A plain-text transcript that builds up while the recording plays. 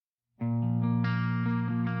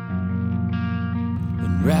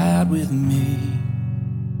ride with me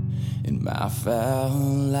in my foul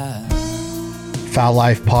life. Foul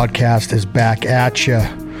Life Podcast is back at you.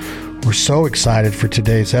 We're so excited for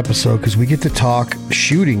today's episode because we get to talk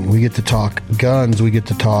shooting, we get to talk guns, we get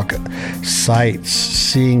to talk sights,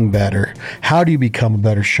 seeing better. How do you become a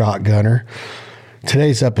better shotgunner?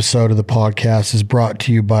 Today's episode of the podcast is brought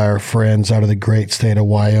to you by our friends out of the great state of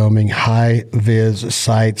Wyoming, HIVIZ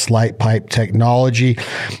Sights Light Pipe Technology.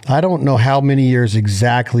 I don't know how many years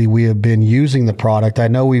exactly we have been using the product. I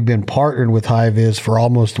know we've been partnered with HIVIZ for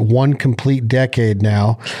almost one complete decade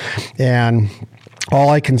now, and all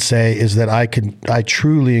I can say is that I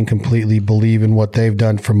truly and completely believe in what they've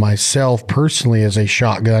done for myself personally as a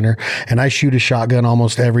shotgunner, and I shoot a shotgun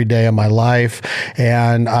almost every day of my life,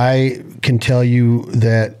 and I can tell you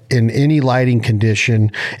that in any lighting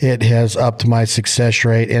condition, it has upped my success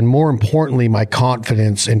rate and, more importantly, my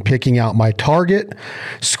confidence in picking out my target,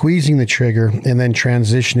 squeezing the trigger, and then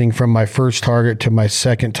transitioning from my first target to my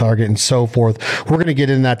second target and so forth. We're going to get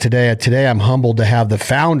into that today. Today, I'm humbled to have the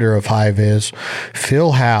founder of HIVIZ,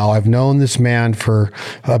 Phil Howe. I've known this man for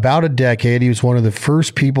about a decade. He was one of the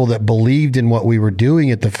first people that believed in what we were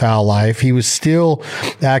doing at the Foul Life. He was still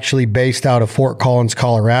actually based out of Fort Collins,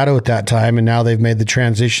 Colorado at that time, and now they've made the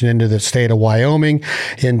transition into the state of Wyoming,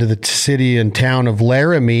 into the city and town of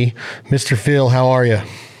Laramie. Mr. Phil, how are you?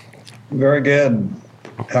 Very good.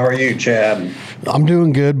 How are you, Chad? I'm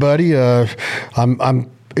doing good, buddy.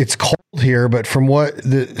 It's cold here, but from what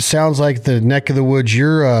sounds like the neck of the woods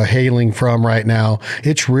you're hailing from right now,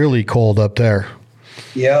 it's really cold up there.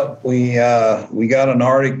 Yep, we got an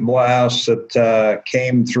Arctic blast that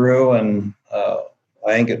came through, and I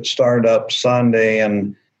think it started up Sunday,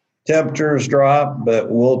 and temperatures dropped,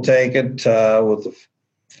 but we'll take it with the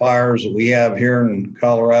fires that we have here in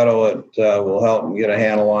Colorado. It will help get a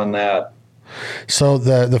handle on that. So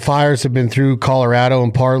the fires have been through Colorado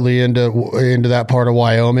and partly into that part of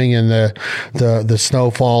Wyoming, and the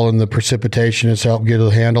snowfall and the precipitation has helped get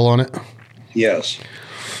a handle on it? Yes.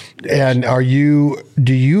 And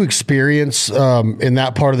do you experience in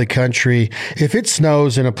that part of the country, if it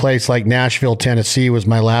snows in a place like Nashville, Tennessee was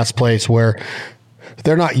my last place, where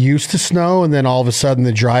they're not used to snow, and then all of a sudden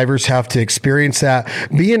the drivers have to experience that?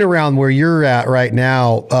 Being around where you're at right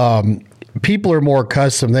now, people are more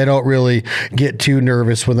accustomed. They don't really get too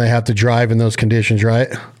nervous when they have to drive in those conditions, right?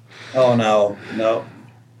 Oh, no.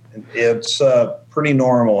 It's pretty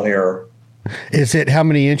normal here. Is it, how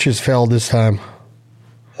many inches fell this time?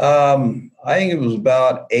 I think it was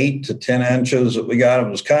about 8 to 10 inches that we got. It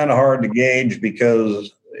was kind of hard to gauge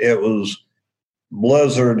because it was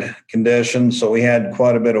blizzard conditions, so we had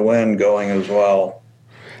quite a bit of wind going as well.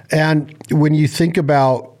 And when you think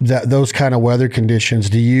about those kind of weather conditions,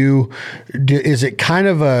 is it kind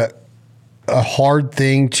of a hard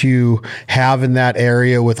thing to have in that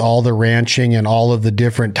area with all the ranching and all of the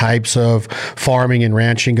different types of farming and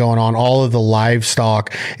ranching going on, all of the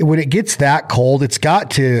livestock? When it gets that cold, it's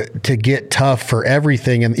got to get tough for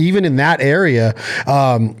everything. And even in that area,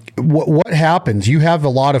 what happens? You have a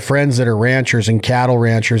lot of friends that are ranchers and cattle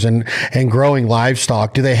ranchers and growing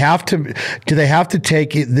livestock. Do they have to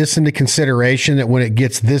take this into consideration, that when it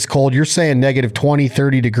gets this cold, you're saying negative 20,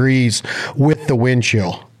 30 degrees with the wind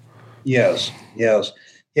chill? Yes.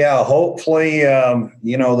 Yeah, hopefully,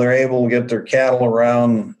 they're able to get their cattle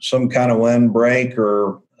around some kind of windbreak,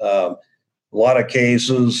 or a lot of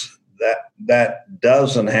cases that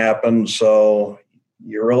doesn't happen. So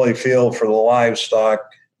you really feel for the livestock,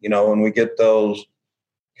 when we get those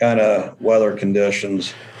kind of weather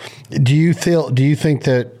conditions. Do you think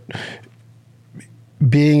that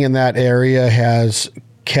being in that area has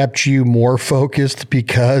kept you more focused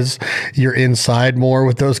because you're inside more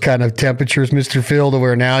with those kind of temperatures, Mr. Phil, to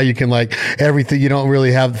where now you can, like, everything, you don't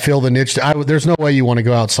really feel the niche? There's no way you want to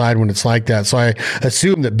go outside when it's like that. So I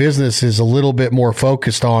assume that business is a little bit more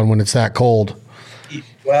focused on when it's that cold.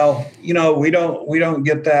 Well, we don't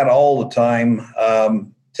get that all the time.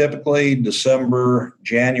 Typically December,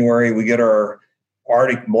 January, we get our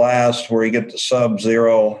Arctic blast where you get the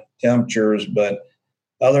sub-zero temperatures, but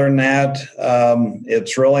other than that,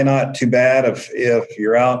 it's really not too bad if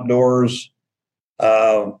you're outdoors,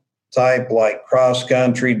 type like cross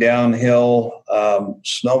country, downhill,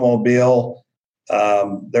 snowmobile.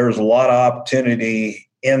 There's a lot of opportunity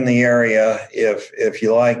in the area if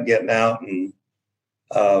you like getting out and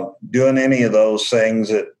doing any of those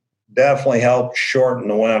things. It definitely helps shorten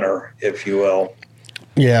the winter, if you will.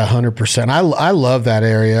 Yeah, 100%. I love that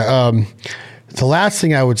area. The last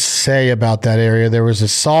thing I would say about that area, there was a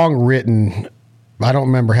song written I don't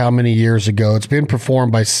remember how many years ago. It's been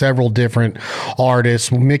performed by several different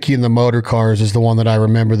artists. Mickey and the Motor Cars is the one that I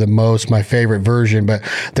remember the most, my favorite version. But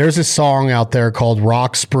there's a song out there called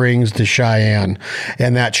Rock Springs to Cheyenne,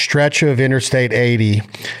 and that stretch of Interstate 80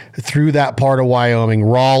 through that part of Wyoming,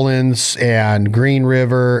 Rawlins and Green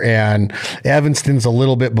River and Evanston's a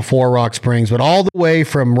little bit before Rock Springs, but all the way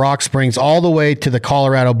from Rock Springs all the way to the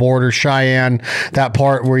Colorado border, Cheyenne, that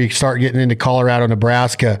part where you start getting into Colorado,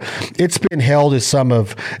 Nebraska, it's been hailed as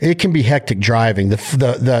it can be hectic driving.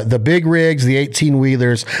 The big rigs, the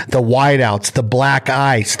 18-wheelers, the whiteouts, the black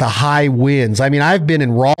ice, the high winds. I mean, I've been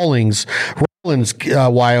in Rawlins,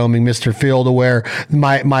 Wyoming, Mr. Field, where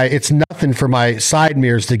my it's nothing for my side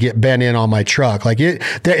mirrors to get bent in on my truck. Like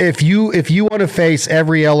if you want to face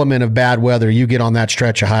every element of bad weather, you get on that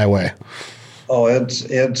stretch of highway. Oh, it's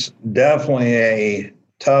definitely a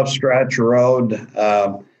tough stretch of road.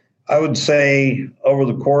 I would say over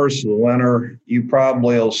the course of the winter, you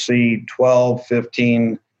probably will see 12,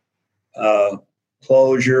 15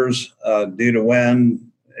 closures due to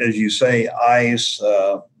wind, as you say, ice.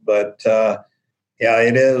 But yeah,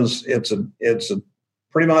 it's a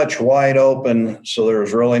pretty much wide open, so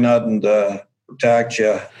there's really nothing to protect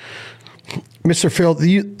you. Mr. Field,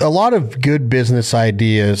 a lot of good business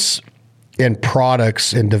ideas and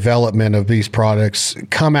products and development of these products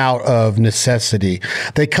come out of necessity.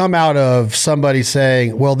 They come out of somebody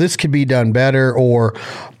saying, well, this could be done better, or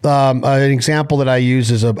an example that I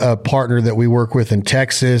use is a partner that we work with in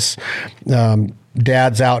Texas.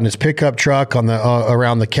 Dad's out in his pickup truck on the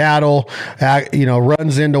around the cattle,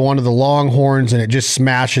 runs into one of the Longhorns and it just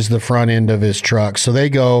smashes the front end of his truck. So they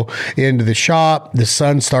go into the shop. The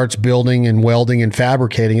son starts building and welding and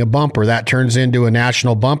fabricating a bumper that turns into a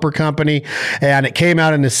national bumper company. And it came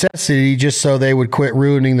out of necessity just so they would quit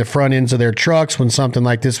ruining the front ends of their trucks when something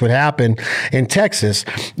like this would happen in Texas.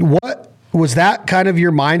 What was that kind of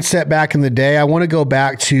your mindset back in the day? I want to go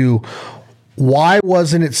back to, why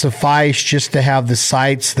wasn't it suffice just to have the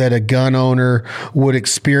sights that a gun owner would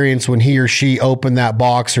experience when he or she opened that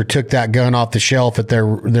box or took that gun off the shelf at their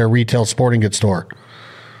retail sporting goods store?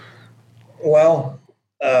 Well,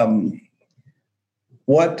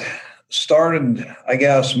 what started, I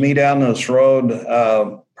guess, me down this road,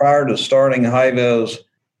 prior to starting HIVIZ,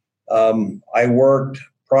 I worked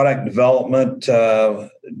product development,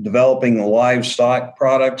 developing livestock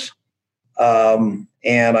products.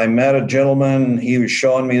 And I met a gentleman. He was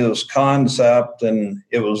showing me this concept, and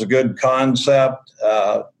it was a good concept.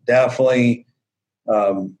 Definitely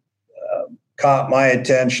caught my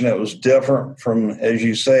attention. It was different from, as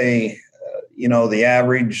you say, the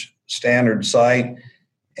average standard sight.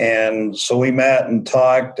 And so we met and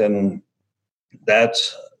talked, and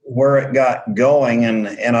that's where it got going.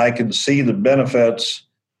 And I could see the benefits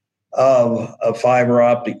of a fiber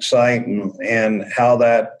optic sight and how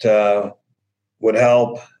that would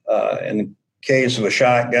help in the case of a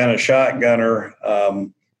shotgunner.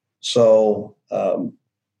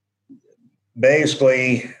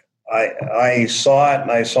 Basically, I saw it, and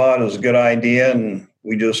I saw it as a good idea, and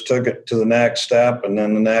we just took it to the next step and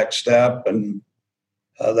then the next step. And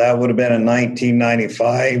that would have been in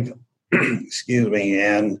 1995, excuse me.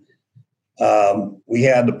 And we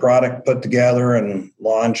had the product put together and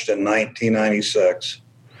launched in 1996.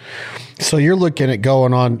 So you're looking at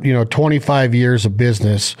going on, 25 years of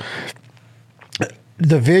business.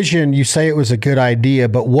 The vision, you say it was a good idea,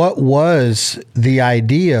 but what was the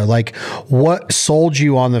idea? Like, what sold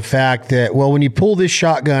you on the fact that, well, when you pull this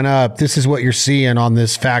shotgun up, this is what you're seeing on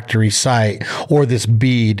this factory site or this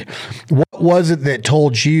bead? What was it that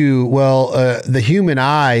told you, well, the human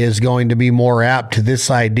eye is going to be more apt to this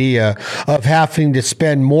idea of having to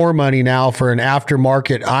spend more money now for an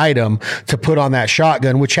aftermarket item to put on that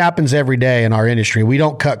shotgun, which happens every day in our industry. We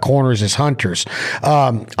don't cut corners as hunters.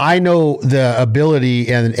 I know the ability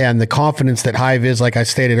and the confidence that HIVIZ, like I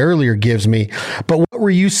stated earlier, gives me. But what were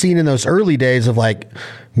you seeing in those early days of like,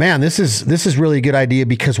 man, this is really a good idea,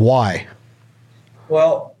 because why?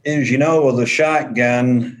 Well, as you know, with a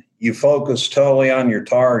shotgun, you focus totally on your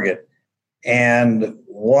target. And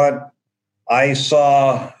what I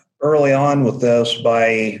saw early on with this,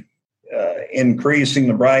 by increasing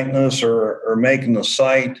the brightness or making the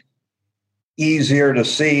sight easier to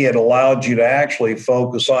see, it allowed you to actually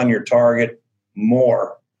focus on your target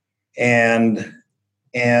more. And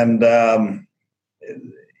that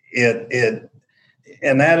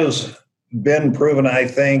has been proven, I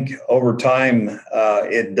think, over time.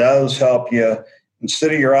 It does help you.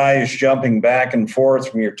 Instead of your eyes jumping back and forth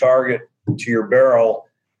from your target to your barrel,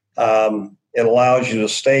 it allows you to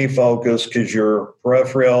stay focused because your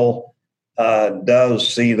peripheral does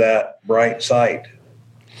see that bright sight.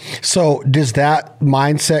 So does that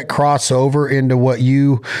mindset cross over into what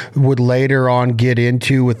you would later on get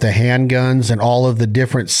into with the handguns and all of the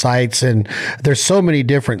different sights? And there's so many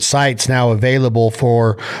different sights now available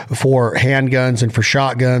for handguns and for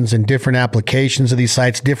shotguns and different applications of these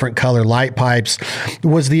sights, different color light pipes.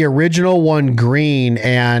 Was the original one green?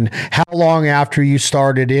 And how long after you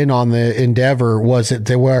started in on the endeavor was it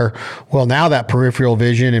where, well, now that peripheral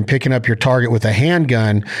vision and picking up your target with a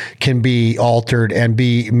handgun can be altered and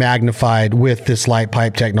be magnified with this light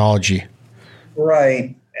pipe technology?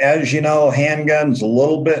 Right. As you know, handguns a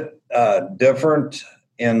little bit different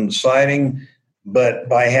in sighting, but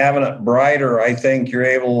by having it brighter, I think you're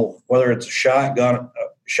able, whether it's a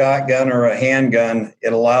shotgun or a handgun,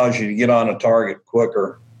 it allows you to get on a target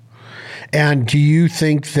quicker. And do you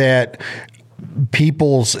think that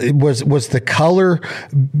was the color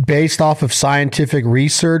based off of scientific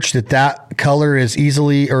research that color is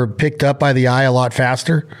easily or picked up by the eye a lot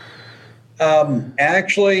faster?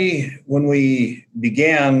 Actually, when we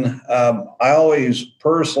began, I always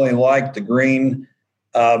personally liked the green,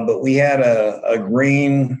 but we had a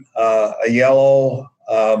green, a yellow,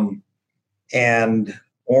 and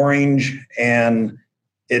orange, and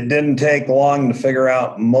it didn't take long to figure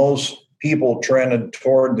out most people trended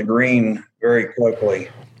toward the green very quickly.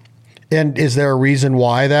 And is there a reason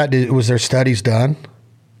why that? Was there studies done?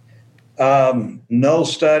 No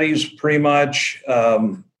studies, pretty much.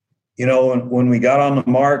 When we got on the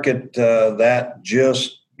market, that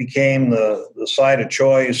just became the sight of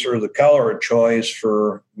choice or the color of choice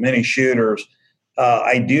for many shooters.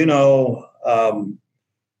 I do know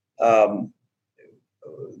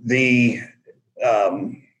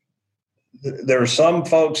there are some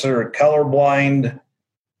folks that are colorblind,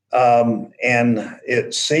 and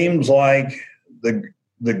it seems like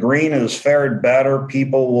the green has fared better.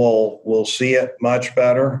 People will see it much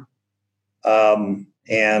better.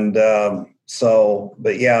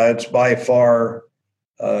 But yeah, it's by far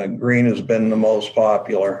green has been the most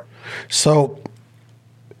popular. So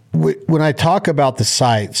when I talk about the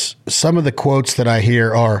sights, some of the quotes that I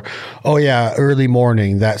hear are, oh yeah, early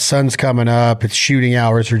morning, that sun's coming up, it's shooting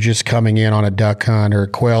hours are just coming in on a duck hunt or a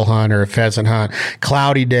quail hunt or a pheasant hunt,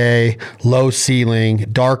 cloudy day, low ceiling,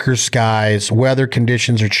 darker skies, weather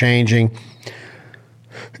conditions are changing.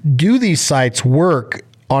 Do these sights work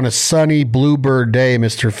on a sunny bluebird day,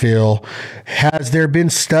 Mr. Phil? Has there been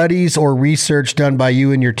studies or research done by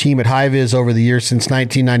you and your team at HIVIZ over the years since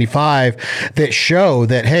 1995 that show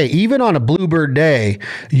that, hey, even on a bluebird day,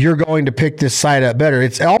 you're going to pick this sight up better?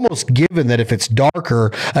 It's almost given that if it's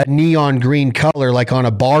darker, a neon green color like on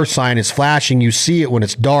a bar sign is flashing, you see it when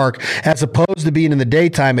it's dark, as opposed to being in the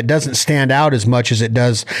daytime, it doesn't stand out as much as it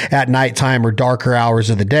does at nighttime or darker hours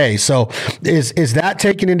of the day. So is that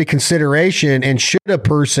taken into consideration, and should a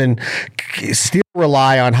person still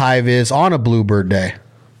rely on HIVIZ on a bluebird day?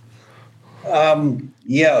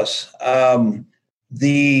 Yes.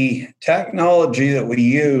 The technology that we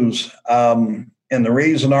use, and the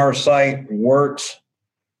reason our site works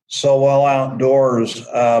so well outdoors,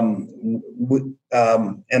 and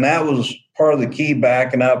that was part of the key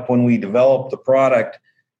backing up when we developed the product,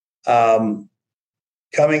 coming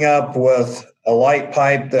up with a light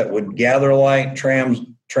pipe that would gather light,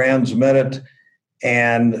 transmit it.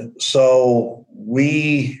 And so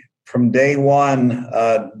we, from day one,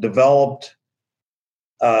 developed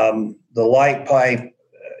the light pipe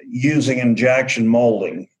using injection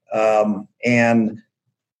molding. And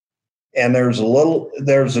there's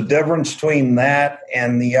a difference between that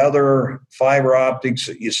and the other fiber optics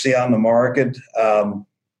that you see on the market.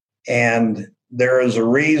 And there is a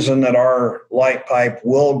reason that our light pipe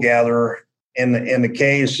will gather in the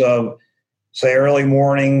case of, say, early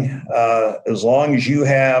morning, as long as you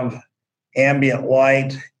have ambient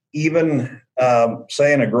light, even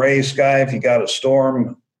say in a gray sky, if you got a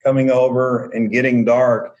storm coming over and getting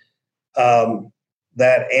dark,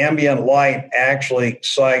 that ambient light actually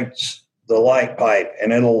excites the light pipe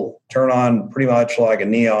and it'll turn on pretty much like a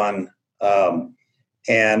neon.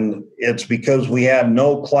 And it's because we have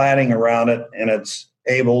no cladding around it and it's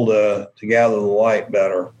able to gather the light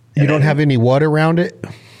better. You don't have any what around it?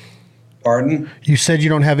 Pardon? You said you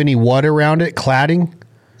don't have any what around it? Cladding?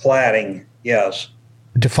 Cladding, yes.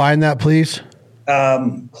 Define that, please.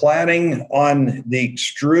 Cladding on the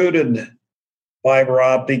extruded fiber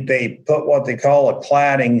optic, they put what they call a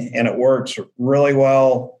cladding, and it works really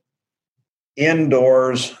well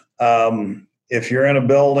indoors. If you're in a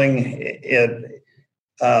building,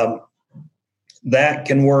 that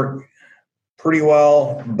can work pretty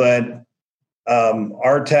well, but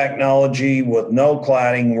our technology with no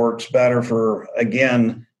cladding works better for,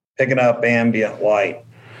 again, picking up ambient light.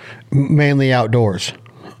 Mainly outdoors.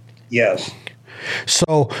 Yes.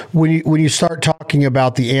 So when you start talking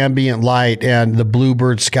about the ambient light and the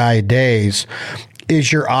bluebird sky days,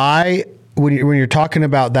 is your eye, when you're talking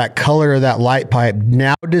about that color of that light pipe,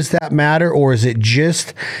 now does that matter, or is it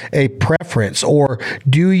just a preference, or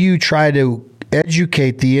do you try to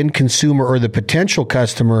educate the end consumer or the potential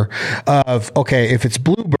customer of, okay, if it's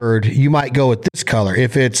bluebird, you might go with this color.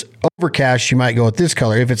 If it's overcast, you might go with this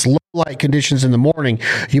color. If it's low light conditions in the morning,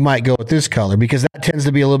 you might go with this color, because that tends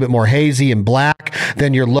to be a little bit more hazy and black.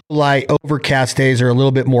 Then your low light overcast days are a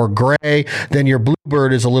little bit more gray. Then your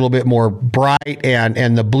bluebird is a little bit more bright,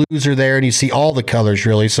 and the blues are there, and you see all the colors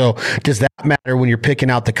really. So does that matter when you're picking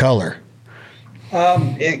out the color?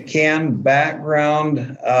 It can.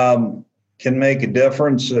 Background can make a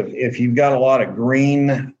difference. If you've got a lot of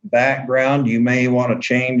green background, you may want to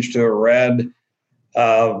change to a red.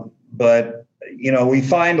 But, we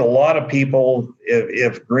find a lot of people,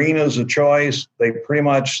 if green is a choice, they pretty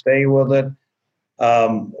much stay with it,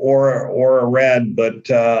 or a red. But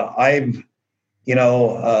I've,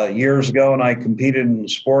 years ago when I competed in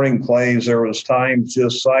sporting clays, there was times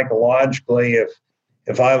just psychologically,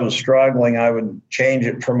 if I was struggling, I would change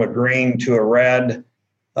it from a green to a red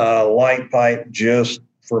light pipe just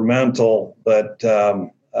for mental. But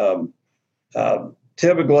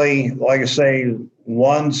typically, like I say,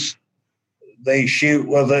 once they shoot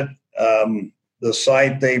with it, the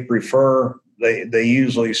sight they prefer, they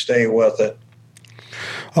usually stay with it.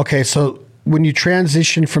 Okay, so when you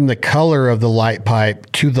transition from the color of the light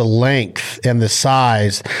pipe to the length and the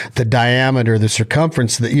size, the diameter, the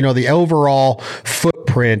circumference, the overall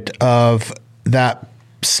footprint of that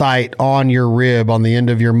sight on your rib, on the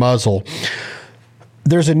end of your muzzle,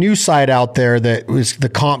 there's a new sight out there that was the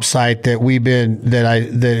comp sight that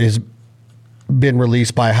has been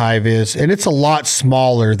released by HIVIZ, and it's a lot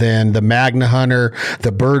smaller than the Magna Hunter,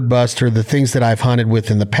 the Bird Buster, the things that I've hunted with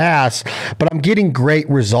in the past, but I'm getting great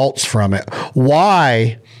results from it.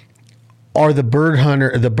 Why are the Bird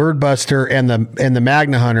Hunter, the Bird Buster, and the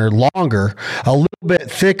Magna Hunter longer, a little bit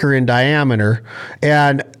thicker in diameter,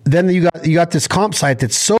 and then you got this comp sight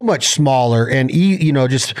that's so much smaller, and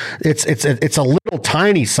it's a little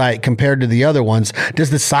tiny sight compared to the other ones. Does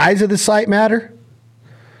the size of the sight matter?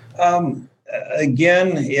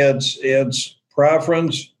 Again, it's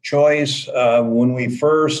preference, choice. When we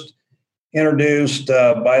first introduced,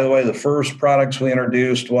 by the way, the first products we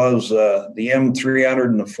introduced was the M300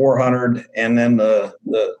 and the 400, and then the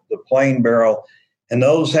plain barrel, and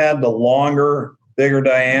those had the longer, bigger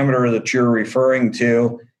diameter that you're referring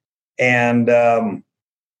to, and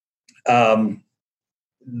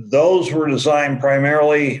those were designed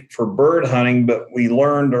primarily for bird hunting. But we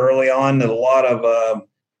learned early on that a lot of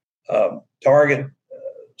target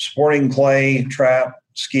sporting clay, trap,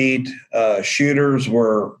 skeet shooters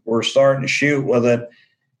were starting to shoot with it.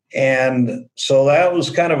 And so that was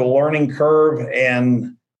kind of a learning curve.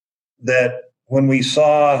 And that when we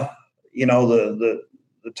saw, the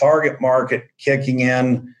target market kicking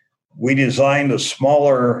in, we designed a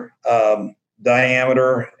smaller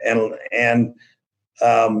diameter and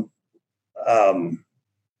I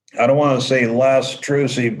don't want to say less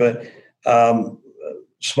intrusive, but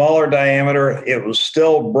smaller diameter. It was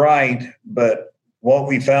still bright, but what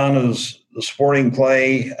we found is the sporting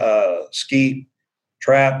clay, skeet,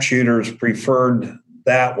 trap shooters preferred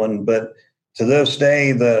that one. But to this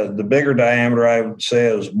day, the bigger diameter, I would say,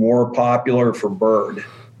 is more popular for bird.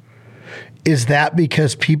 Is that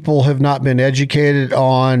because people have not been educated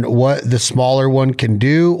on what the smaller one can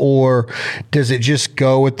do, or does it just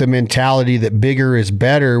go with the mentality that bigger is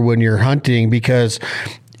better when you're hunting? Because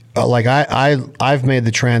like I've made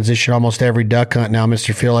the transition almost every duck hunt now,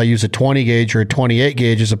 Mr. Phil. I use a 20 gauge or a 28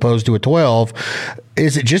 gauge as opposed to a 12.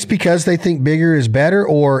 Is it just because they think bigger is better,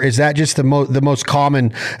 or is that just the most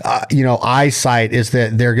common, eyesight is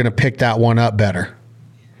that they're going to pick that one up better?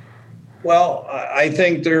 Well, I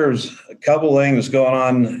think there's a couple things going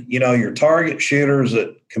on. Your target shooters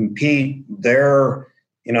that compete, they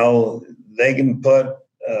can put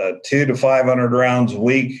 200 to 500 rounds a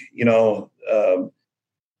week,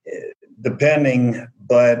 depending,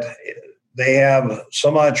 but they have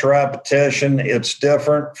so much repetition. It's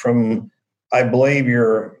different from, I believe,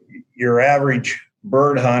 your average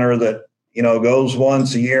bird hunter that, goes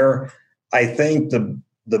once a year. I think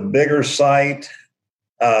the bigger sight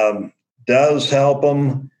does help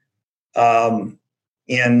them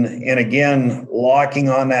in again, locking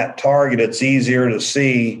on that target. It's easier to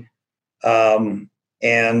see.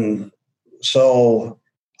 And so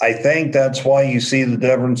I think that's why you see the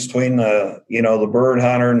difference between the bird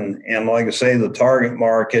hunter and like I say, the target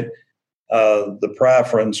market, the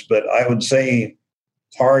preference. But I would say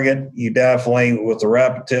target, you definitely, with the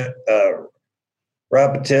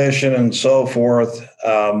repetition and so forth,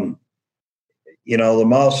 the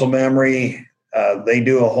muscle memory, they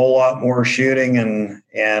do a whole lot more shooting,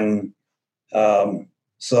 and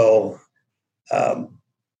so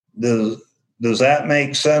does that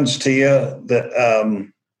make sense to you?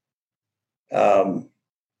 That I'm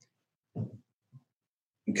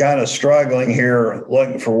kind of struggling here,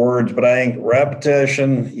 looking for words, but I think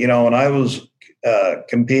repetition. When I was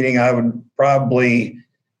competing, I would probably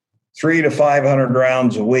 300 to 500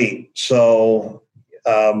 rounds a week. So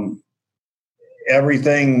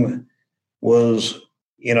everything was,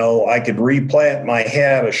 I could replay it in my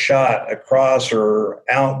head, a shot, a cross or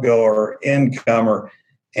outgo or incomer.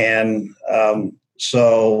 And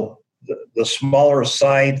so the smaller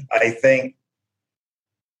sight, I think,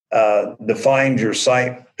 defines your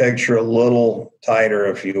sight picture a little tighter,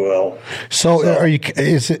 if you will. So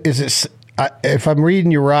is it, if I'm reading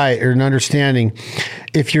you right or an understanding,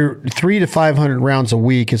 if you're 300 to 500 rounds a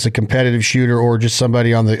week as a competitive shooter, or just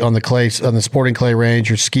somebody on the sporting clay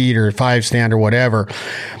range or skeet or 5-stand or whatever,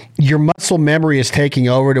 your muscle memory is taking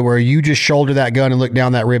over to where you just shoulder that gun and look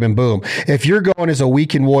down that rib and boom. If you're going as a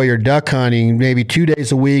weekend warrior duck hunting, maybe 2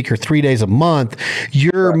 days a week or 3 days a month,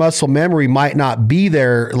 your muscle memory might not be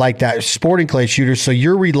there like that sporting clay shooter. So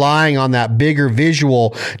you're relying on that bigger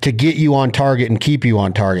visual to get you on target and keep you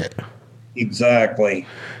on target. Exactly.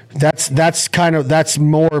 That's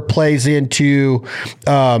more plays into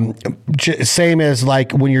same as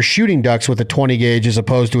like when you're shooting ducks with a 20 gauge as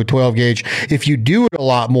opposed to a 12 gauge. If you do it a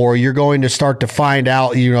lot more, you're going to start to find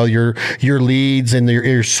out, your leads and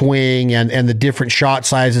your swing and the different shot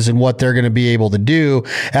sizes and what they're going to be able to do,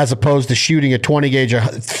 as opposed to shooting a 20 gauge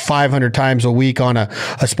 500 times a week on a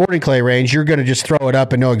sporting clay range. You're going to just throw it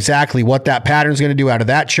up and know exactly what that pattern is going to do out of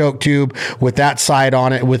that choke tube with that sight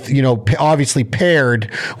on it, with, obviously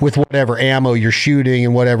paired with whatever ammo you're shooting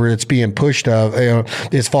and whatever it's being pushed of,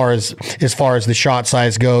 as far as the shot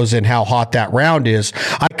size goes and how hot that round is.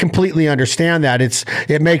 I completely understand that.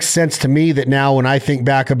 It makes sense to me that now when I think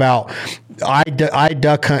back about, I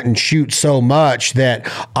duck hunt and shoot so much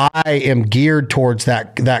that I am geared towards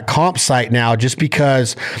that comp site now, just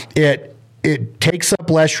because it takes up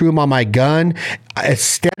less room on my gun.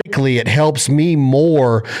 Aesthetically, it helps me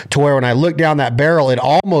more to where when I look down that barrel, it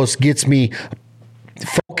almost gets me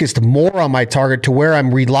focused more on my target, to where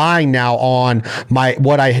I'm relying now on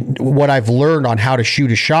what I've learned on how to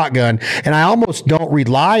shoot a shotgun, and I almost don't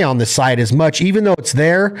rely on the sight as much, even though it's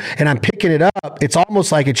there and I'm picking it up. It's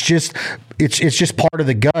almost like it's just part of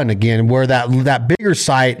the gun again, where that bigger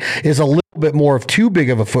sight is a little bit more of too big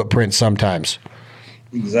of a footprint sometimes.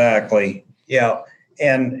 Exactly. Yeah.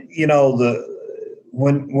 And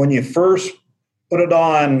when you first put it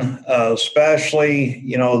on, especially,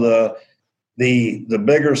 the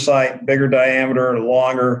bigger sight, bigger diameter,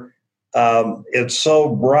 longer, it's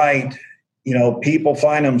so bright, people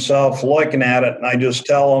find themselves looking at it, and I just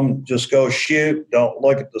tell them, just go shoot, don't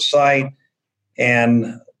look at the sight,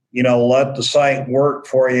 and, let the sight work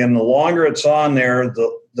for you. And the longer it's on there,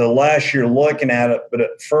 the less you're looking at it. But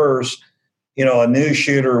at first, a new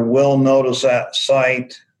shooter will notice that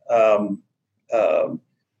sight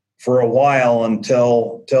for a while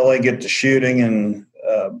until they get to shooting. And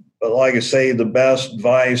but like I say, the best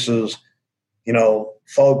advice is,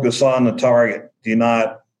 focus on the target. Do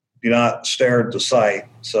not stare at the sight.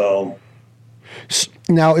 So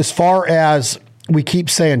now, as far as we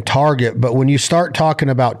keep saying target, but when you start talking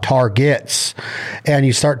about targets and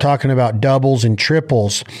you start talking about doubles and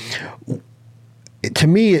triples, to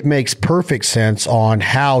me, it makes perfect sense on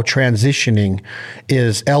how transitioning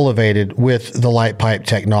is elevated with the light pipe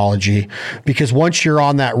technology, because once you're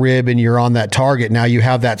on that rib and you're on that target, now you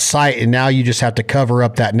have that sight, and now you just have to cover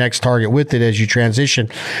up that next target with it as you transition.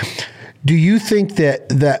 Do you think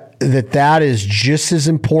that is just as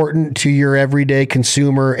important to your everyday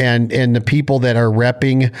consumer and the people that are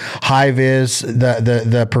repping HIVIZ,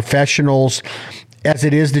 the professionals, as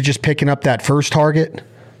it is to just picking up that first target?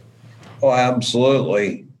 Oh,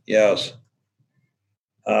 absolutely. Yes.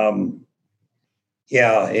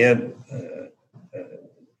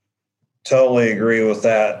 Totally agree with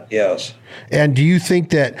that. Yes. And do you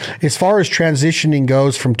think that as far as transitioning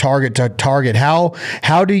goes from target to target, how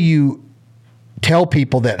do you tell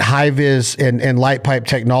people that HIVIZ and light pipe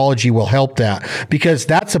technology will help that? Because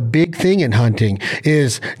that's a big thing in hunting,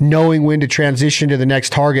 is knowing when to transition to the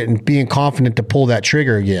next target and being confident to pull that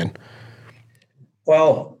trigger again.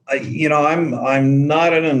 Well, I'm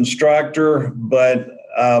not an instructor, but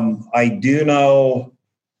I do know,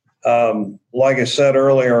 like I said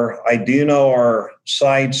earlier, I do know our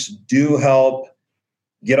sites do help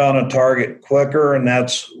get on a target quicker. And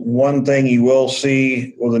that's one thing you will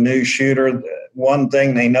see with a new shooter. One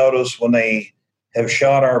thing they notice when they have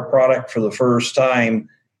shot our product for the first time,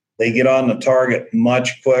 they get on the target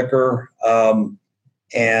much quicker.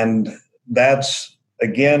 And that's,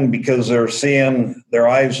 again, because they're seeing their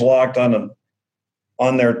eyes locked on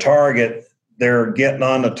their target. They're getting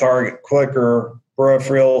on the target quicker,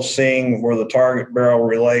 peripheral, seeing where the target barrel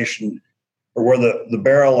relation or where the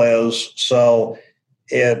barrel is. So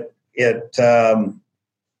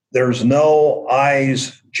there's no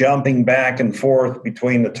eyes jumping back and forth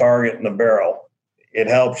between the target and the barrel. It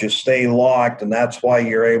helps you stay locked, and that's why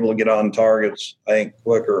you're able to get on targets, I think,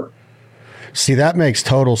 quicker. See, that makes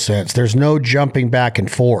total sense. There's no jumping back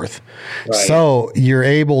and forth. Right. So you're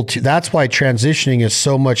able to, that's why transitioning is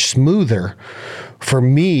so much smoother for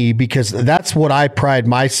me, because that's what I pride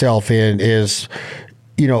myself in is,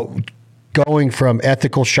 going from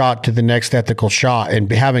ethical shot to the next ethical shot and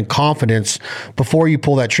having confidence before you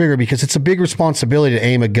pull that trigger, because it's a big responsibility to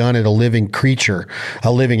aim a gun at a living creature,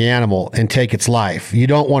 a living animal, and take its life. You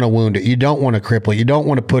don't want to wound it. You don't want to cripple it. You don't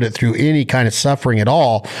want to put it through any kind of suffering at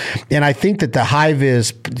all. And I think that the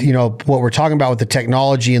HIVIZ, what we're talking about with the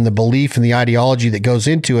technology and the belief and the ideology that goes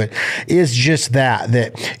into it is just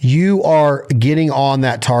that you are getting on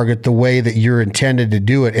that target the way that you're intended to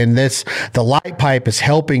do it. And the light pipe is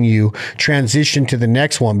helping you transition to the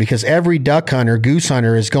next one, because every duck hunter, goose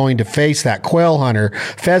hunter is going to face that quail hunter,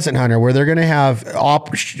 pheasant hunter, where they're going to have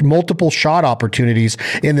multiple shot opportunities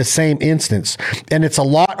in the same instance. And it's a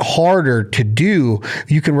lot harder to do.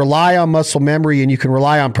 You can rely on muscle memory and you can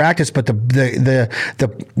rely on practice, but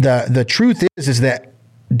the truth is that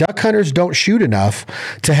duck hunters don't shoot enough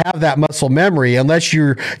to have that muscle memory unless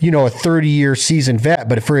you're, a 30-year seasoned vet.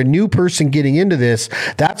 But for a new person getting into this,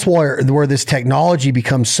 that's where this technology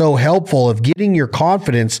becomes so helpful of getting your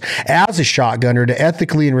confidence as a shotgunner to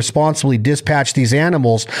ethically and responsibly dispatch these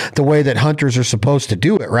animals the way that hunters are supposed to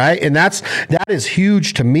do it, right? And that is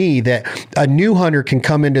huge to me, that a new hunter can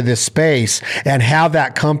come into this space and have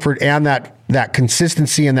that comfort and that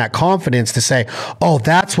consistency and that confidence to say, oh,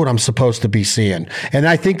 that's what I'm supposed to be seeing. And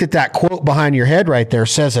I think that quote behind your head right there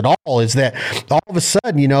says it all, is that all of a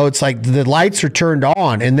sudden, it's like the lights are turned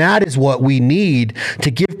on, and that is what we need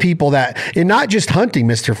to give people that, and not just hunting,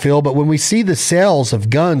 Mr. Phil, but when we see the sales of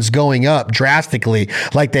guns going up drastically,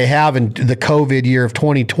 like they have in the COVID year of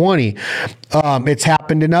 2020, it's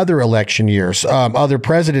happened in other election years, other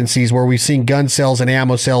presidencies where we've seen gun sales and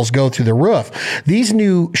ammo sales go through the roof. These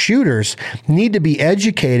new shooters need to be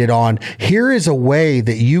educated on, here is a way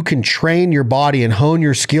that you can train your body and hone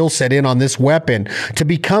your skill set in on this weapon to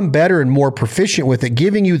become better and more proficient with it,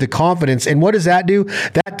 giving you the confidence. And what does that do?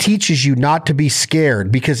 That teaches you not to be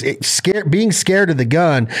scared, because being scared of the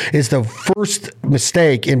gun is the first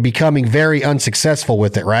mistake in becoming very unsuccessful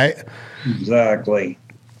with it, right? Exactly.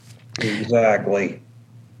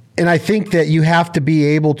 And I think that you have to be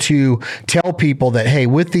able to tell people that, hey,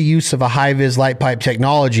 with the use of a HIVIZ light pipe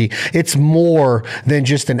technology, it's more than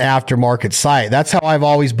just an aftermarket sight. That's how I've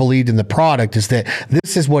always believed in the product, is that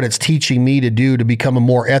this is what it's teaching me to do to become a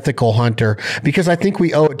more ethical hunter, because I think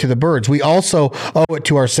we owe it to the birds. We also owe it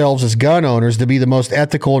to ourselves as gun owners to be the most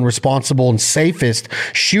ethical and responsible and safest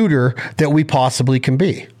shooter that we possibly can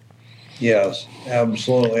be. Yes,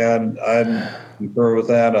 absolutely. I'd concur with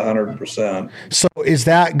that 100%. So is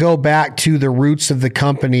that go back to the roots of the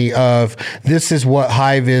company of, this is what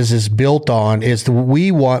HIVIZ is built on, is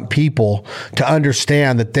we want people to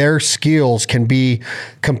understand that their skills can be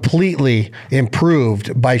completely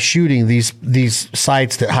improved by shooting these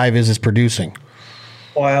sights that HIVIZ is producing?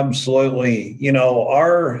 Oh, absolutely.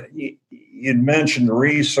 You'd mentioned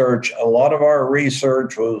research. A lot of our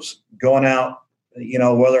research was going out,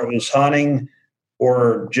 whether it was hunting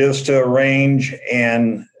or just to arrange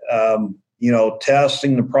and,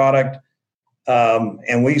 testing the product.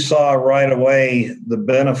 And we saw right away the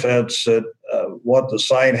benefits that what the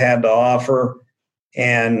site had to offer.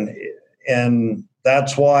 And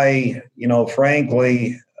that's why,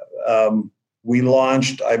 frankly, we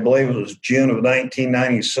launched, I believe it was June of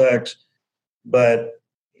 1996, but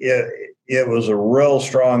it was a real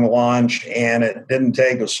strong launch, and it didn't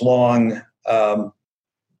take us long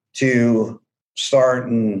to start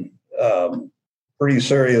in pretty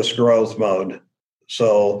serious growth mode.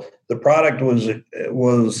 So the product was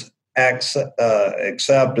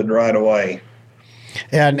accepted right away.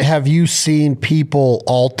 And have you seen people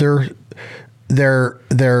alter their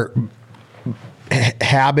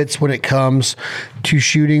habits when it comes to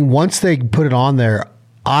shooting? Once they put it on there,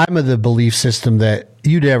 I'm of the belief system that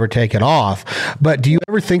you'd ever take it off. But do you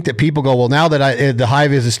ever think that people go, well, now that the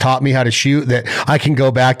HIVIZ has taught me how to shoot, that I can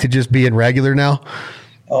go back to just being regular now?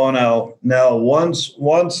 Oh no.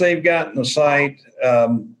 Once they've gotten the sight,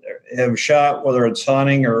 have shot, whether it's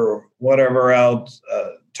hunting or whatever else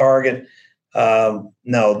target.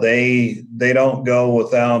 No, they don't go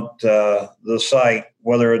without the sight,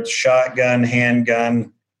 whether it's shotgun,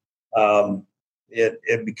 handgun.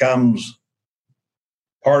 It becomes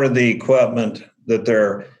part of the equipment that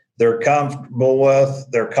they're comfortable with,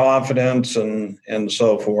 their confidence, and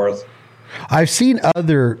so forth. I've seen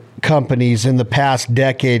other companies in the past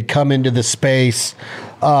decade come into the space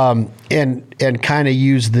and kind of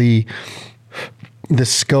use the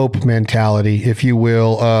scope mentality, if you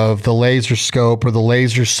will, of the laser scope or the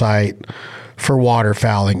laser sight for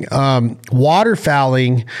waterfowling.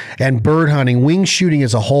 Waterfowling and bird hunting, wing shooting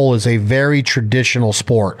as a whole, is a very traditional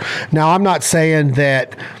sport. Now, I'm not saying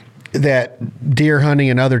that deer hunting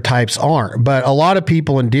and other types aren't, but a lot of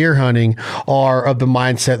people in deer hunting are of the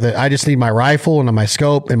mindset that I just need my rifle and my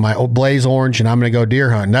scope and my blaze orange and I'm going to go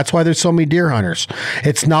deer hunting. That's why there's so many deer hunters.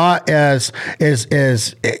 It's not as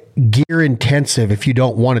gear intensive if you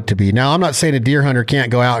don't want it to be. Now, I'm not saying a deer hunter can't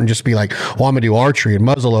go out and just be like, well, I'm going to do archery and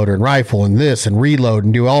muzzleloader and rifle and this and reload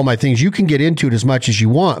and do all my things. You can get into it as much as you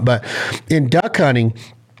want, but in duck hunting,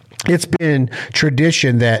 it's been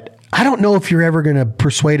tradition that I don't know if you're ever going to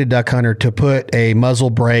persuade a duck hunter to put a muzzle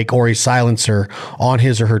brake or a silencer on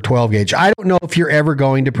his or her 12 gauge. I don't know if you're ever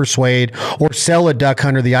going to persuade or sell a duck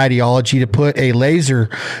hunter the ideology to put a laser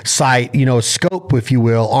sight, scope, if you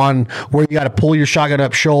will, on where you got to pull your shotgun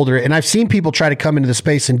up shoulder. And I've seen people try to come into the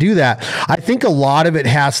space and do that. I think a lot of it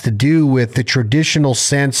has to do with the traditional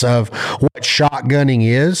sense of what shotgunning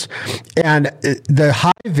is. And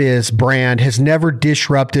the HIVIZ brand has never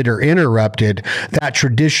disrupted or interrupted that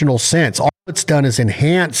traditional sense. All it's done is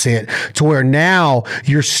enhance it to where now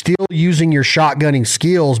you're still using your shotgunning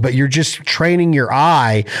skills, but you're just training your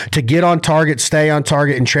eye to get on target, stay on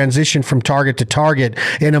target, and transition from target to target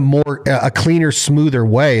in a cleaner, smoother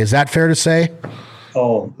way. Is that fair to say?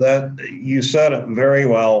 Oh, that you said it very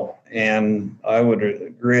well, and I would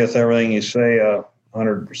agree with everything you say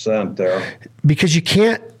 100% there. Because you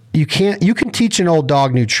can teach an old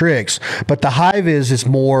dog new tricks, but the HIVIZ is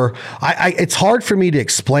more, it's hard for me to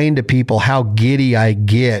explain to people how giddy I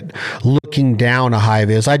get looking down a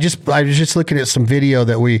HIVIZ. I was just looking at some video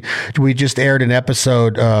that we just aired an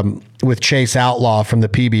episode, with Chase Outlaw from the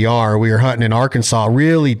PBR. We were hunting in Arkansas,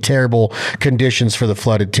 really terrible conditions for the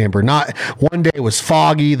flooded timber. Not one day was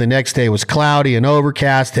foggy, the next day was cloudy and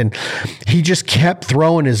overcast, and he just kept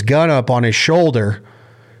throwing his gun up on his shoulder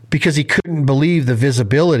because he couldn't believe the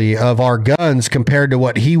visibility of our guns compared to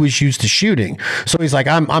what he was used to shooting. So he's like,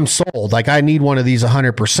 I'm sold. Like, I need one of these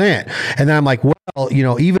 100%. And then I'm like, well,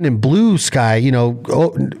 even in blue sky,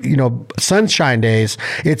 sunshine days,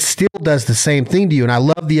 it still does the same thing to you. And I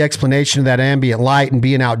love the explanation of that ambient light and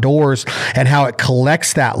being outdoors and how it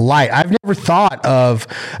collects that light. I've never thought of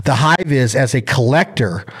the HIVIZ as a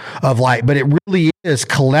collector of light, but it really is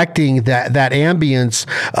collecting that ambience,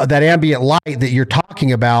 that ambient light that you're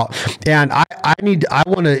talking about. And I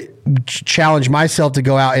want to challenge myself to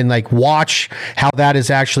go out and watch how that is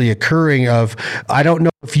actually occurring. I don't know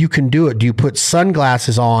if you can do it. Do you put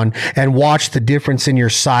sunglasses on and watch the difference in your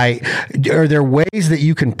sight? Are there ways that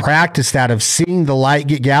you can practice that of seeing the light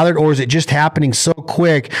get gathered, or is it just happening so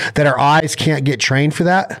quick that our eyes can't get trained for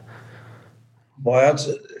that? Boy, that's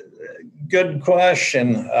a good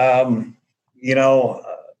question. I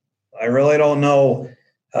really don't know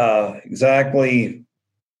exactly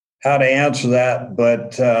how to answer that,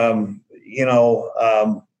 but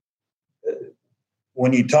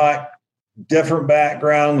when you talk different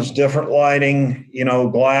backgrounds, different lighting,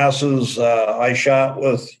 glasses, I shot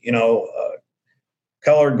with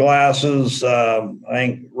colored glasses, I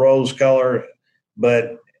think rose color,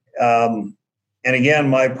 but and again,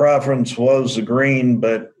 my preference was the green,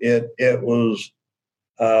 but it was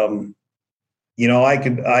I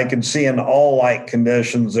could see in all light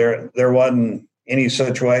conditions there wasn't any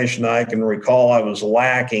situation I can recall I was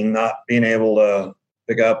lacking, not being able to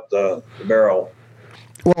pick up the barrel.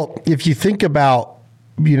 Well, if you think about,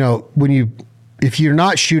 if you're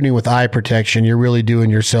not shooting with eye protection, you're really doing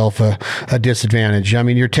yourself a disadvantage. I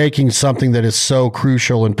mean, you're taking something that is so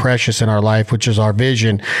crucial and precious in our life, which is our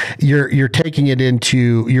vision. You're putting it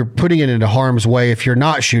into harm's way if you're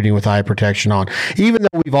not shooting with eye protection on. Even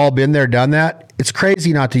though we've all been there, done that, it's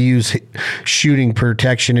crazy not to use shooting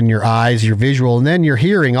protection in your eyes, your visual, and then your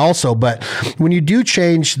hearing also. But when you do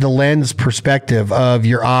change the lens perspective of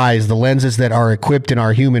your eyes, the lenses that are equipped in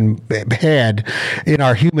our human head, in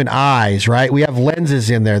our human eyes, right? We have lenses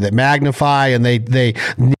in there that magnify, and they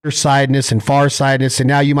nearsightedness and farsightedness. And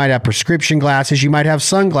now you might have prescription glasses, you might have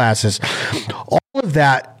sunglasses. All of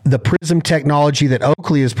that, the prism technology that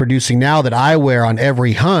Oakley is producing now that I wear on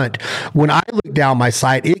every hunt, when I look down my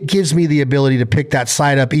sight, it gives me the ability to pick that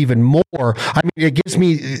sight up even more. I mean, it gives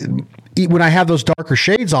me, when I have those darker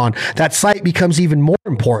shades on, that sight becomes even more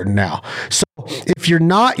important now. So if you're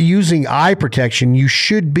not using eye protection, you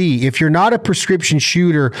should be. If you're not a prescription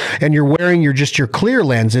shooter and you're wearing your clear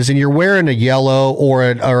lenses and you're wearing a yellow or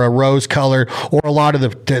a rose color or a lot of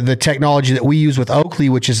the technology that we use with Oakley,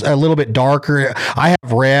 which is a little bit darker, I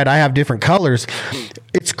have red, I have different colors.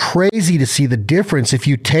 It's crazy to see the difference if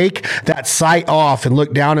you take that sight off and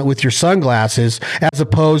look down it with your sunglasses, as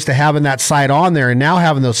opposed to having that sight on there and now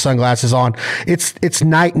having those sunglasses on. It's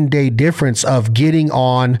night and day difference of getting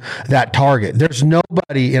on that target. There's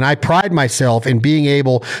nobody, and I pride myself in being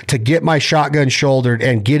able to get my shotgun shouldered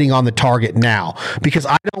and getting on the target now, because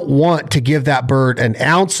I don't want to give that bird an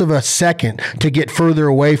ounce of a second to get further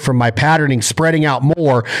away from my patterning, spreading out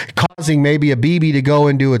more, causing maybe a BB to go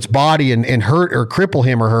into its body and hurt or cripple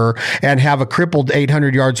him or her and have a crippled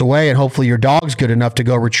 800 yards away, and hopefully your dog's good enough to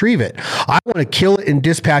go retrieve it. I want to kill it and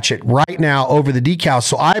dispatch it right now over the decals.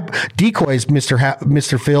 So I decoys,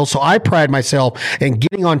 Mr. Phil. So I pride myself in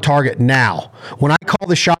getting on target now. When I call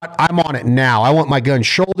the shot, I'm on it now. I want my gun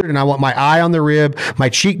shouldered and I want my eye on the rib, my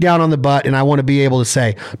cheek down on the butt, and I want to be able to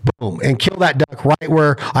say boom and kill that duck right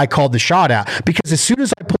where I called the shot at. Because as soon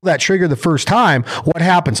as I pull that trigger the first time, what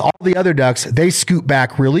happens? All the other ducks, they scoot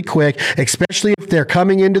back really quick, especially if they're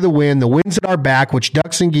coming into the wind's at our back, which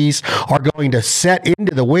ducks and geese are going to set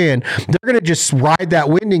into the wind. They're going to just ride that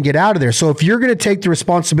wind and get out of there. So if you're going to take the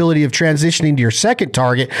responsibility of transitioning to your second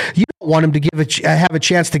target, you don't want them to have a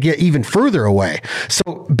chance to get even further away.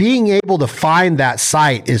 So being able to find that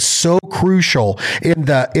sight is so crucial in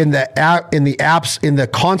the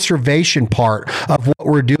conservation part of what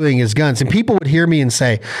we're doing as guns. And people would hear me and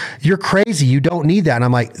say, "You're crazy. You don't need that." And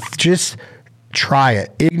I'm like, just try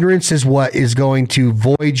it. Ignorance is what is going to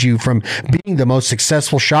void you from being the most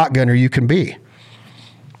successful shotgunner you can be.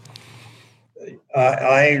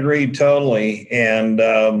 I agree totally. And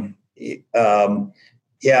I'm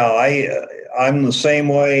the same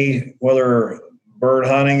way, whether bird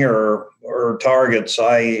hunting or targets.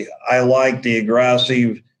 I like the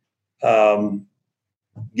aggressive,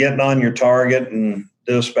 getting on your target and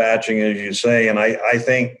dispatching, as you say. And I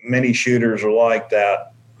think many shooters are like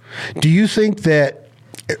that. Do you think that,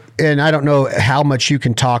 and I don't know how much you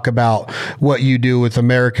can talk about what you do with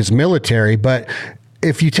America's military, but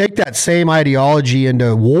if you take that same ideology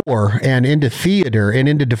into war and into theater and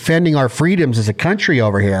into defending our freedoms as a country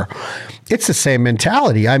over here, it's the same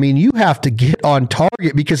mentality. I mean, you have to get on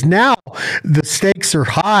target because now the stakes are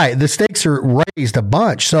high. The stakes are raised a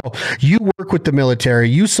bunch. So you work with the military,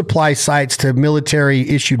 you supply sites to military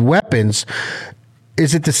issued weapons.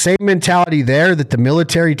 Is it the same mentality there that the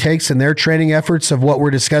military takes in their training efforts of what we're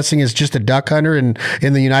discussing as just a duck hunter in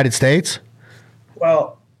the United States?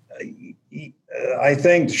 Well, I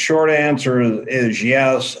think the short answer is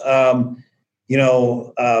yes.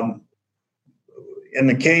 In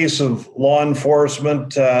the case of law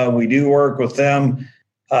enforcement, we do work with them.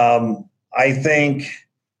 I think,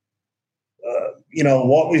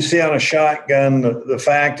 what we see on a shotgun, the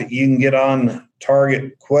fact that you can get on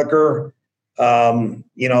target quicker,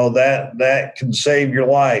 that can save your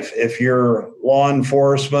life. If you're law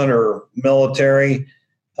enforcement or military,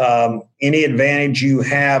 any advantage you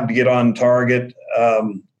have to get on target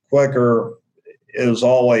quicker is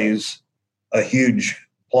always a huge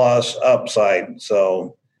plus upside.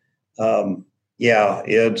 So,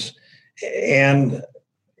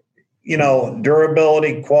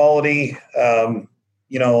 durability, quality, a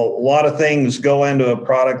lot of things go into a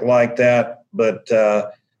product like that, but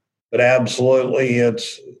absolutely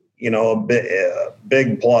it's, a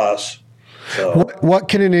big plus. So. What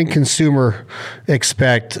can an end consumer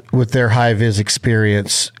expect with their HIVIZ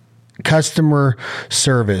experience? Customer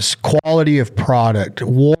service, quality of product,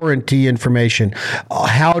 warranty information,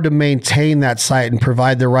 how to maintain that site and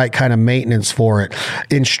provide the right kind of maintenance for it,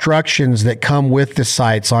 instructions that come with the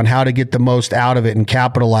sites on how to get the most out of it and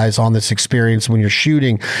capitalize on this experience when you're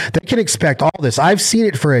shooting. They can expect all this. I've seen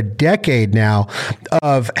it for a decade now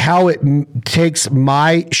of how it takes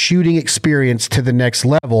my shooting experience to the next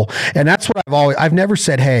level. And that's what I've never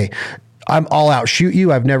said, hey, I'm all out shoot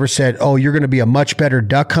you. I've never said, oh, you're going to be a much better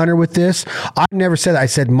duck hunter with this. I've never said that. I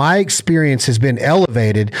said my experience has been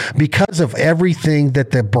elevated because of everything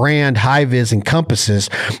that the brand HIVIZ encompasses.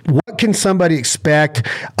 What can somebody expect?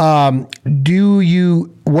 What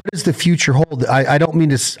does the future hold? I don't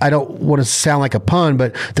want to sound like a pun,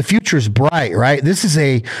 but the future is bright, right? This is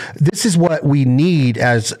what we need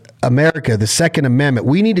as America, the Second Amendment.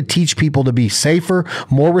 We need to teach people to be safer,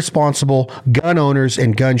 more responsible gun owners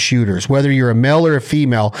and gun shooters, whether you're a male or a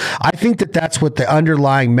female. I think that that's what the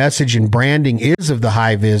underlying message and branding is of the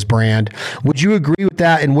HIVIZ brand. Would you agree with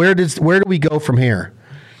that? And where do we go from here?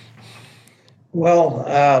 Well,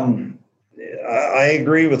 I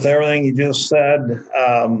agree with everything you just said.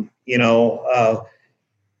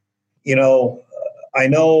 I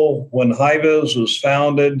know when HIVIZ was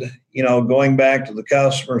founded, going back to the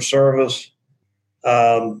customer service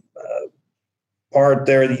part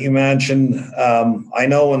there that you mentioned, I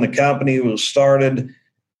know when the company was started,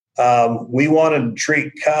 we wanted to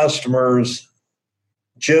treat customers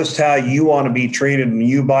just how you want to be treated when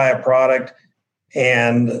you buy a product.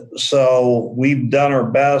 And so we've done our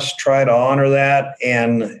best, try to honor that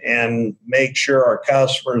and make sure our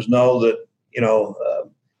customers know that,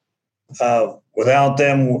 without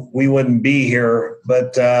them, we wouldn't be here.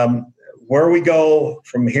 But where we go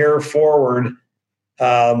from here forward,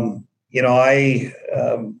 I'm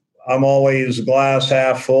always glass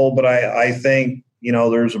half full, but I think,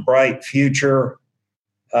 there's a bright future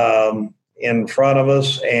in front of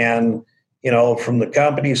us. And, from the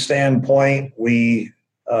company standpoint, we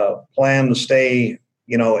plan to stay,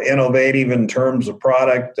 innovative in terms of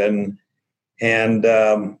product and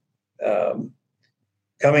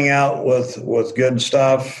coming out with good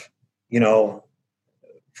stuff,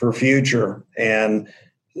 for future. And,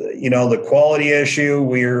 the quality issue,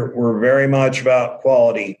 we're very much about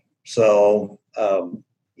quality. So,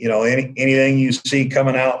 anything you see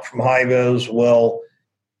coming out from HIVIZ will,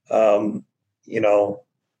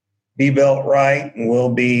 be built right and will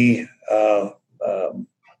be,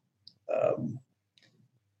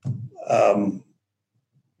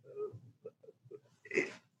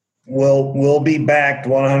 will be backed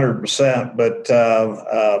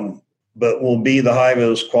 100%, but will be the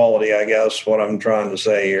HIVIZ quality, I guess, what I'm trying to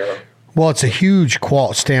say here. Well, it's a huge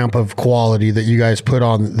stamp of quality that you guys put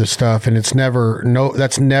on the stuff, and that's never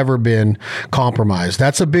been compromised.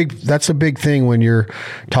 That's a big thing when you're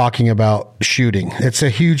talking about shooting. It's a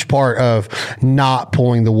huge part of not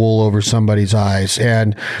pulling the wool over somebody's eyes,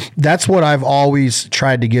 and that's what I've always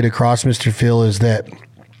tried to get across, Mr. Phil, is that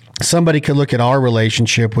somebody could look at our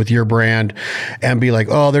relationship with your brand and be like,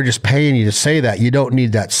 oh, they're just paying you to say that. You don't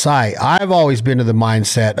need that sight. I've always been to the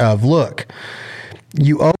mindset of, look,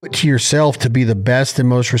 you owe it to yourself to be the best and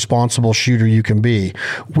most responsible shooter you can be.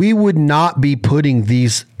 We would not be putting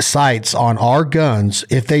these sights on our guns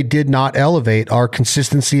if they did not elevate our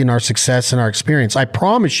consistency and our success and our experience. I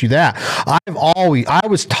promise you that. I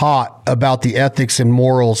was taught about the ethics and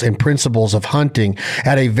morals and principles of hunting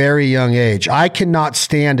at a very young age. I cannot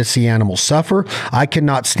stand to see animals suffer. I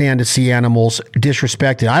cannot stand to see animals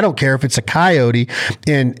disrespected. I don't care if it's a coyote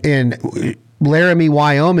in Laramie,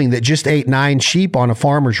 Wyoming, that just ate 9 sheep on a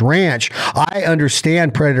farmer's ranch. I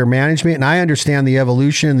understand predator management, and I understand the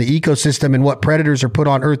evolution and the ecosystem and what predators are put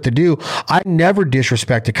on earth to do. I never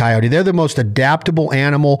disrespect a coyote. They're the most adaptable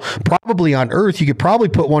animal probably on earth. You could probably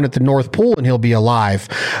put one at the North Pole and he'll be alive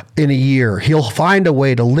in a year. He'll find a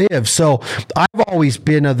way to live. So I've always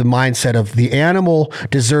been of the mindset of the animal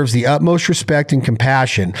deserves the utmost respect and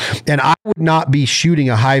compassion. And I would not be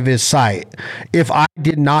shooting a HIVIZ sight if I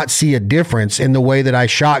did not see a difference in the way that I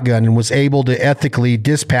shotgun and was able to ethically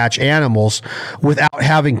dispatch animals without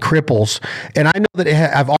having cripples. And I know that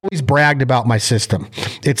I've always bragged about my system.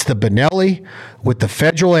 It's the Benelli with the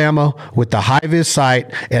federal ammo, with the HIVIZ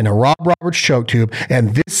sight, and a Rob Roberts choke tube.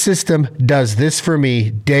 And this system does this for me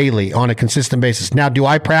daily on a consistent basis. Now, do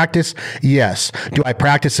I practice? Yes. Do I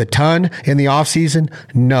practice a ton in the off season?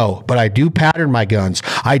 No. But I do pattern my guns.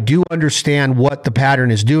 I do understand what the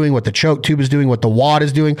pattern is doing, what the choke tube is doing, what the wad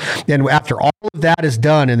is doing. And after all of that is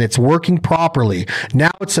done and it's working properly, now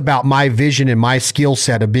it's about my vision and my skill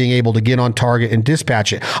set of being able to get on target and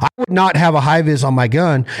dispatch it. I would not have a HIVIZ on my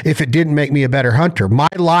gun if it didn't make me a better hunter. My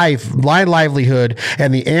livelihood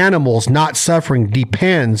and the animals not suffering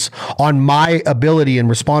depends on my ability and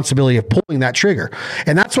responsibility of pulling that trigger.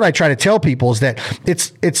 And that's what I try to tell people, is that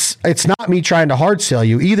it's not me trying to hard sell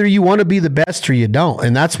you. Either you want to be the best or you don't.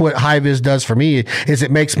 And that's what HIVIZ does for me, is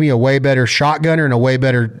it makes me a way better shotgunner and a way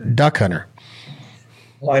better duck hunter.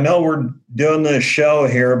 Well, I know we're doing this show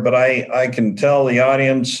here, but I can tell the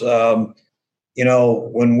audience, when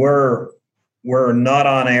we're not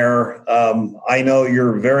on air, I know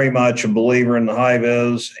you're very much a believer in the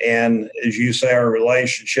HIVIZ, and as you say, our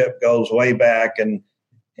relationship goes way back, and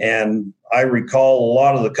I recall a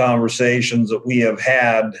lot of the conversations that we have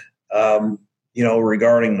had,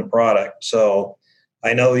 regarding the product. So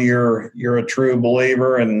I know you're a true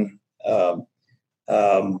believer, and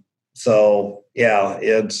so yeah,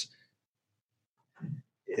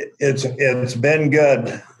 It's been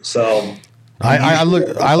good. So I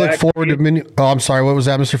look forward to many. Oh, I'm sorry. What was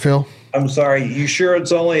that, Mr. Phil? I'm sorry. You sure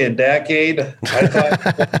it's only a decade? I thought it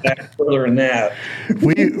was back further than that.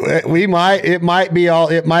 It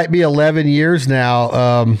might be 11 years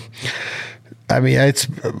now. I mean,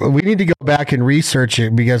 we need to go back and research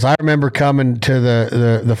it, because I remember coming to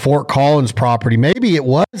the Fort Collins property. Maybe it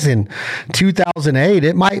was in 2008.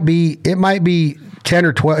 It might be 10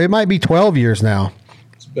 or 12. It might be 12 years now.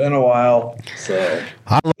 It's been a while. So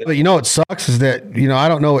I love it. You know, what sucks is that, I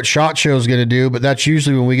don't know what SHOT Show is going to do, but that's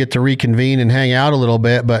usually when we get to reconvene and hang out a little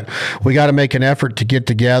bit. But we got to make an effort to get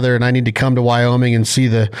together, and I need to come to Wyoming and see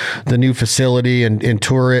the new facility and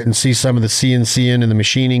tour it and see some of the CNCing and the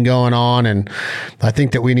machining going on. And I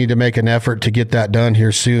think that we need to make an effort to get that done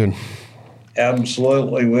here soon.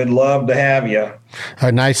 Absolutely. We'd love to have you.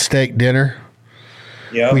 A nice steak dinner.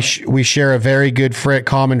 Yeah, we share a very good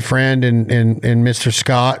common friend in Mr.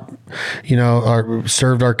 Scott.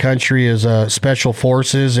 Served our country as special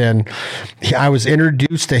forces, and I was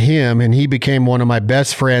introduced to him, and he became one of my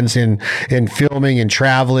best friends in filming and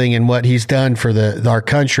traveling and what he's done for our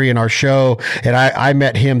country and our show. And I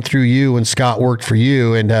met him through you when Scott worked for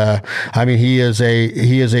you, and I mean, he is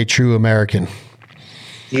a true American.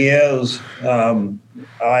 He is.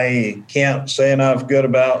 I can't say enough good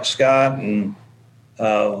about Scott, and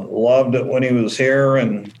loved it when he was here,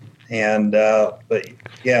 but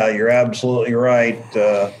yeah, you're absolutely right.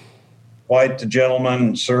 Quite the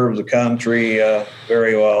gentleman, serves the country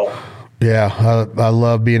very well. Yeah, I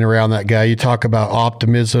love being around that guy. You talk about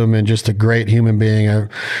optimism and just a great human being.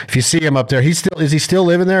 If you see him up there, is he still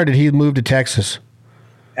living there, or did he move to Texas?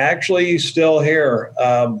 Actually, he's still here.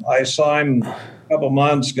 I saw him a couple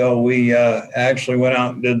months ago. We actually went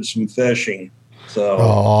out and did some fishing. So. Oh,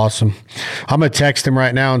 awesome. I'm going to text him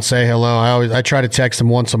right now and say hello. I try to text him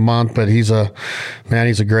once a month, but he's a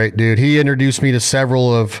great dude. He introduced me to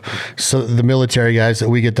several of the military guys that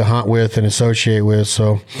we get to hunt with and associate with.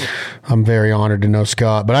 So I'm very honored to know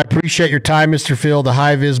Scott. But I appreciate your time, Mr. Phil. The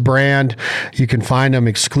HIVIZ brand, you can find them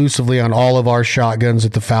exclusively on all of our shotguns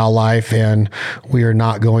at the Fowl Life, and we are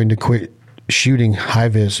not going to quit shooting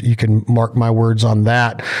HIVIZ. You can mark my words on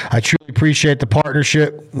that. I truly appreciate the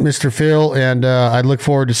partnership, Mr. Phil, and I look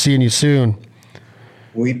forward to seeing you soon.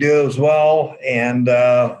 We do as well, and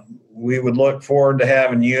we would look forward to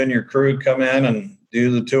having you and your crew come in and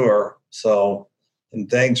do the tour. So,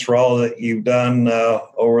 and thanks for all that you've done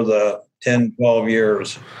over the 10, 12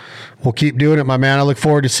 years. We'll keep doing it, my man. I look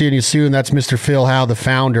forward to seeing you soon. That's Mr. Phil Howe, the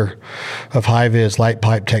founder of HIVIZ Light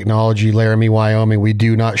Pipe Technology, Laramie, Wyoming. We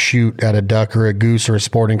do not shoot at a duck or a goose or a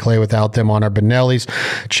sporting clay without them on our Benellis.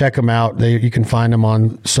 Check them out. You can find them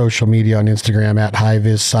on social media on Instagram at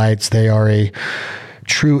HIVIZ Sights. They are a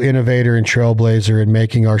true innovator and trailblazer in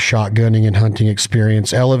making our shotgunning and hunting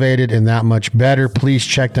experience elevated and that much better. Please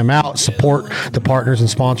check them out. Support the partners and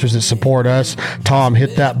sponsors that support us. Tom,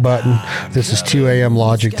 hit that button. This is 2 a.m.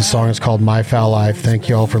 Logic. The song is called My Fowl Life. Thank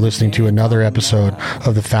you all for listening to another episode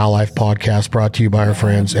of the Fowl Life podcast, brought to you by our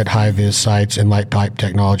friends at HIVIZ Sights and Light Pipe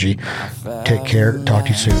Technology. Take care. Talk to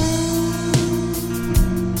you soon.